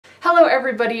Hello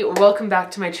everybody, welcome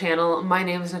back to my channel. My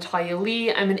name is Natalia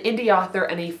Leigh. I'm an indie author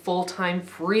and a full-time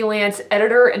freelance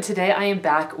editor, and today I am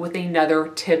back with another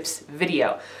tips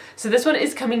video. So this one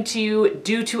is coming to you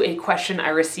due to a question I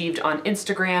received on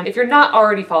Instagram. If you're not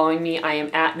already following me, I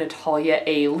am at Natalia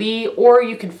A. Leigh, or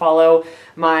you can follow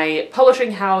my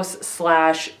publishing house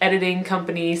slash editing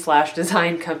company slash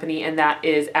design company, and that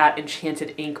is at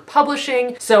Enchanted Ink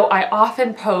Publishing. So I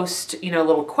often post,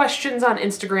 little questions on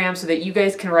Instagram so that you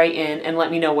guys can write in and let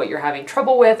me know what you're having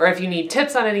trouble with, or if you need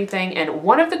tips on anything. And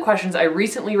one of the questions I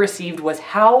recently received was,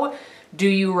 how do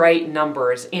you write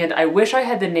numbers? And I wish I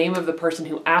had the name of the person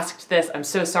who asked this. I'm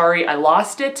so sorry. I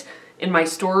lost it in my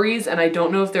stories and I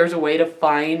don't know if there's a way to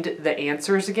find the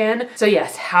answers again. So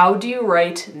yes, how do you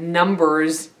write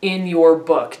numbers in your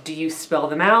book? Do you spell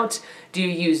them out? Do you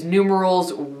use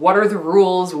numerals? What are the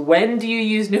rules? When do you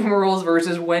use numerals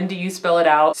versus when do you spell it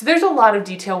out? So there's a lot of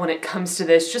detail when it comes to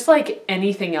this, just like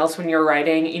anything else when you're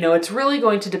writing. It's really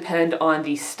going to depend on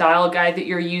the style guide that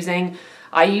you're using.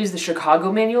 I use the Chicago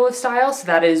Manual of Style, so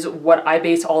that is what I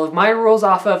base all of my rules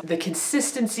off of, the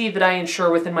consistency that I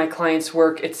ensure within my clients'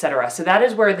 work, etc. So that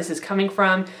is where this is coming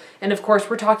from. And of course,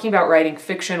 we're talking about writing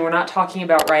fiction. We're not talking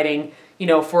about writing,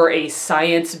 for a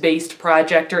science-based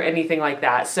project or anything like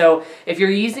that. So if you're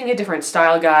using a different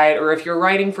style guide, or if you're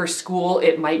writing for school,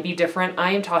 it might be different.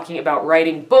 I am talking about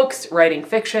writing books, writing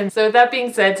fiction. So that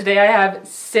being said, today I have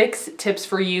 6 tips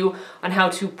for you on how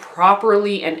to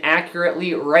properly and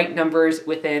accurately write numbers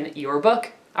within your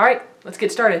book. All right, let's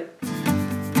get started.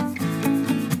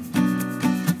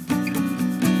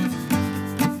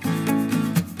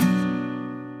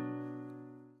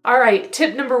 All right,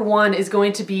 tip number 1 is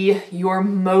going to be your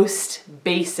most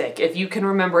basic. If you can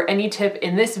remember any tip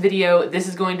in this video, this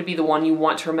is going to be the one you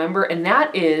want to remember, and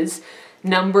that is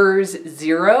numbers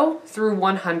 0 through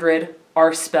 100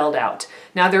 are spelled out.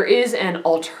 Now there is an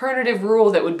alternative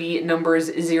rule that would be numbers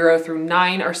 0 through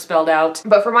 9 are spelled out,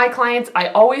 but for my clients, I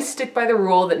always stick by the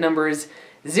rule that numbers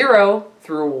 0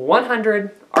 through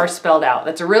 100 are spelled out.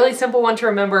 That's a really simple one to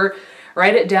remember.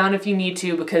 Write it down if you need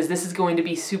to, because this is going to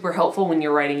be super helpful when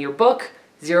you're writing your book.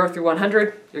 0 through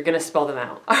 100, you're going to spell them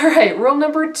out. All right, rule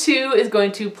number 2 is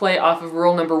going to play off of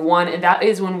rule number 1, and that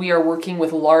is when we are working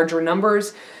with larger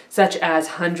numbers, such as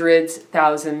hundreds,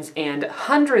 thousands, and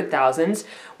 100,000s.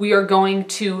 We are going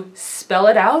to spell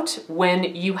it out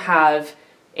when you have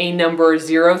a number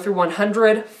 0 through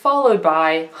 100 followed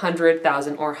by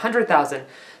 100,000 or 100,000.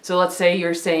 So let's say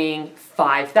you're saying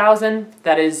 5,000,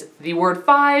 that is the word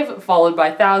 5 followed by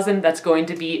 1,000, that's going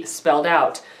to be spelled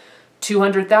out.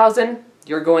 200,000,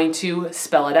 you're going to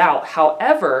spell it out.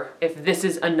 However, if this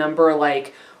is a number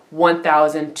like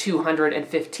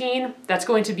 1,215, that's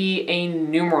going to be a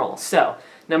numeral. So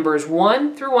numbers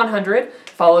 1 through 100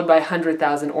 followed by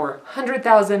 100,000 or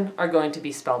 100,000 are going to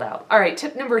be spelled out. All right,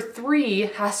 tip number 3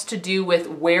 has to do with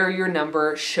where your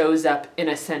number shows up in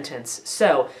a sentence.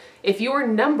 So if your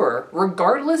number,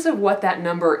 regardless of what that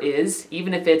number is,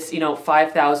 even if it's,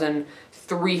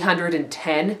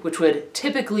 5,310, which would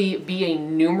typically be a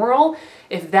numeral,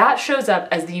 if that shows up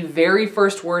as the very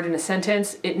first word in a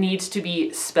sentence, it needs to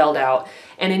be spelled out.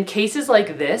 And in cases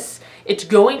like this, it's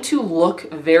going to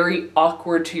look very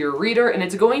awkward to your reader, and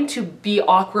it's going to be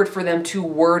awkward for them to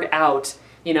word out,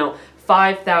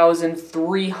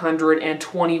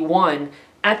 5,321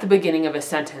 at the beginning of a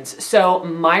sentence. So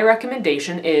my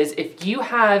recommendation is, if you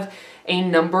have a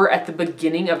number at the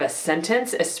beginning of a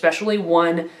sentence, especially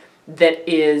one that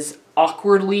is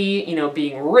awkwardly,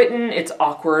 being written, it's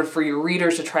awkward for your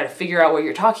readers to try to figure out what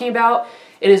you're talking about,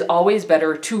 it is always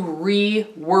better to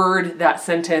re-word that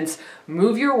sentence,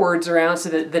 move your words around so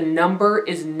that the number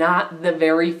is not the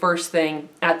very first thing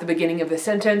at the beginning of the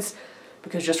sentence.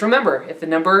 Because just remember, if the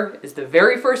number is the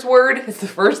very first word, it's the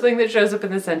first thing that shows up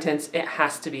in the sentence, it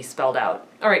has to be spelled out.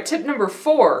 All right, tip number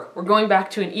 4, we're going back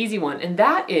to an easy one, and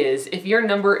that is, if your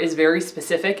number is very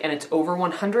specific and it's over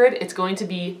 100, it's going to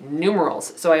be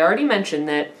numerals. So I already mentioned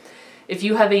that if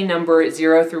you have a number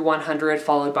 0 through 100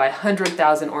 followed by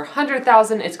 100,000 or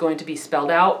 100,000, it's going to be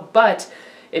spelled out. But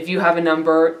if you have a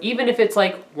number, even if it's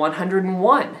like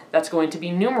 101, that's going to be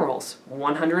numerals.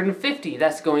 150,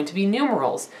 that's going to be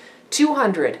numerals.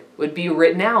 200 would be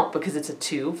written out because it's a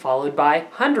 2 followed by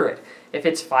 100. If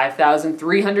it's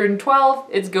 5,312,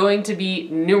 it's going to be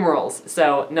numerals.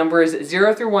 So numbers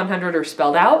 0 through 100 are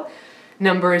spelled out.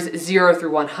 Numbers 0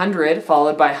 through 100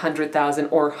 followed by 100,000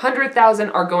 or 100,000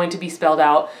 are going to be spelled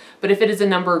out. But if it is a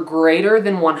number greater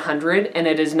than 100 and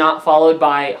it is not followed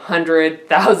by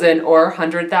 100,000 or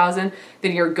 100,000,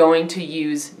 then you're going to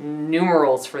use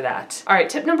numerals for that. All right,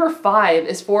 tip number 5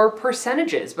 is for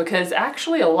percentages, because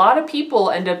actually a lot of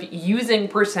people end up using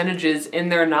percentages in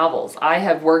their novels. I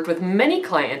have worked with many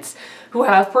clients who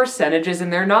have percentages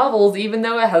in their novels, even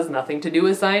though it has nothing to do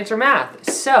with science or math.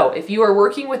 So if you are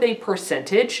working with a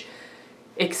percentage,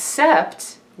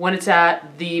 except when it's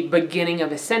at the beginning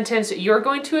of a sentence, you're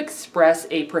going to express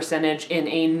a percentage in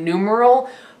a numeral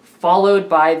followed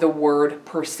by the word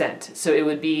percent. So it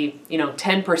would be,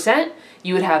 10%,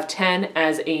 you would have 10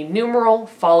 as a numeral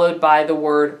followed by the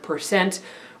word percent,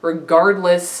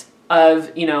 regardless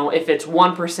of, if it's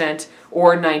 1%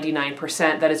 or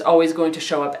 99%, that is always going to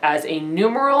show up as a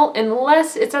numeral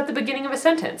unless it's at the beginning of a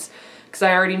sentence. Because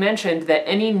I already mentioned that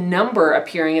any number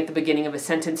appearing at the beginning of a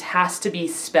sentence has to be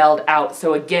spelled out.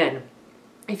 So again,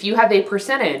 if you have a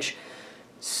percentage,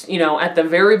 at the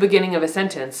very beginning of a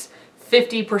sentence,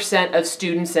 50% of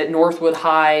students at Northwood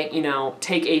High,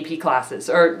 take AP classes,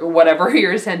 or whatever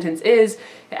your sentence is,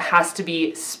 it has to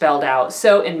be spelled out.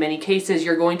 So in many cases,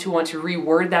 you're going to want to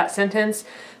reword that sentence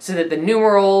so that the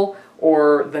numeral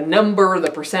or the number,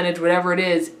 the percentage, whatever it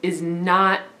is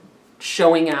not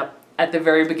showing up at the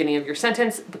very beginning of your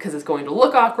sentence, because it's going to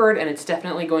look awkward and it's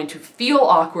definitely going to feel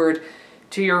awkward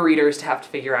to your readers to have to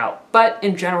figure out. But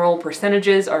in general,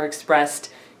 percentages are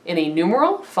expressed in a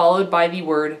numeral followed by the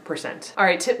word percent. All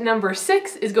right, tip number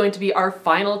 6 is going to be our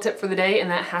final tip for the day, and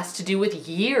that has to do with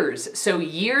years. So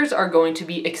years are going to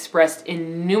be expressed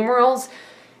in numerals,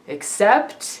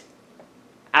 except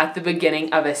at the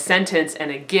beginning of a sentence. And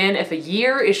again, if a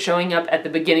year is showing up at the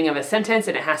beginning of a sentence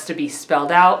and it has to be spelled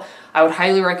out, I would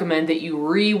highly recommend that you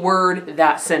reword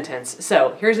that sentence.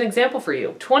 So here's an example for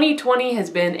you. 2020 has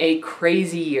been a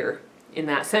crazy year. In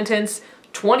that sentence,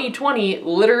 2020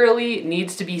 literally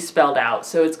needs to be spelled out.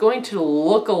 So it's going to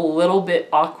look a little bit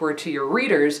awkward to your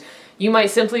readers. You might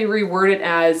simply reword it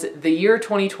as, the year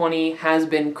 2020 has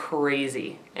been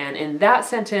crazy. And in that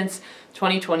sentence,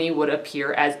 2020 would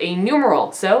appear as a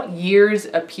numeral. So years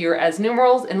appear as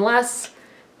numerals unless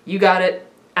you got it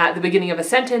at the beginning of a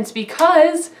sentence,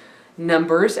 because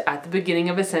numbers at the beginning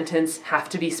of a sentence have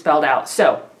to be spelled out.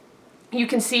 So you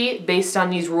can see, based on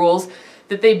these rules,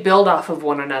 that they build off of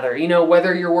one another.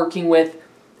 Whether you're working with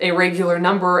a regular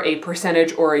number, a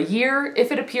percentage, or a year,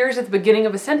 if it appears at the beginning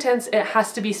of a sentence, it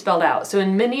has to be spelled out. So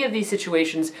in many of these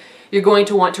situations, you're going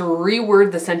to want to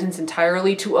reword the sentence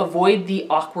entirely to avoid the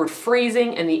awkward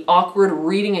phrasing and the awkward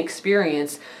reading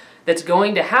experience that's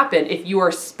going to happen if you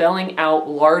are spelling out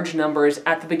large numbers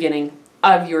at the beginning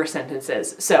of your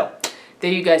sentences. So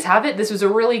there you guys have it. This was a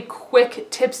really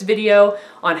quick tips video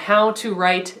on how to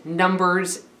write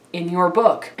numbers in your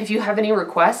book. If you have any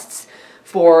requests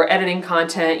for editing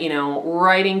content,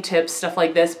 writing tips, stuff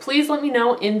like this, please let me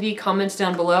know in the comments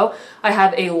down below. I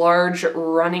have a large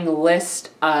running list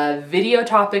of video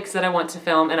topics that I want to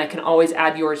film, and I can always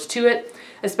add yours to it,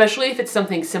 especially if it's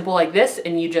something simple like this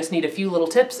and you just need a few little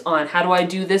tips on how do I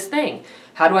do this thing?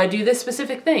 How do I do this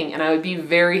specific thing? And I would be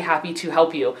very happy to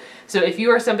help you. So if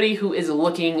you are somebody who is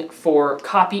looking for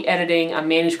copy editing, a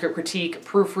manuscript critique,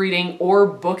 proofreading, or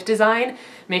book design,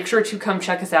 make sure to come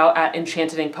check us out at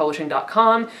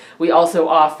enchantedinkpublishing.com. We also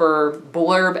offer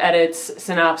blurb edits,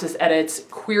 synopsis edits,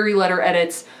 query letter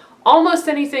edits, almost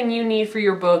anything you need for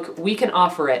your book, we can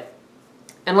offer it.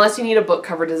 Unless you need a book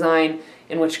cover design,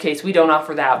 in which case we don't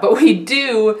offer that, but we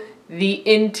do the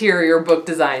interior book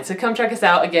design. So come check us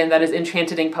out. Again, that is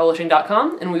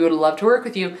enchantedinkpublishing.com, and we would love to work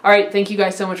with you. All right, thank you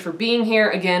guys so much for being here.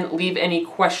 Again, leave any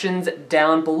questions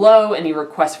down below, any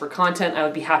requests for content. I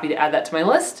would be happy to add that to my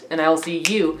list, and I will see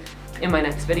you in my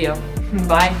next video.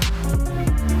 Bye.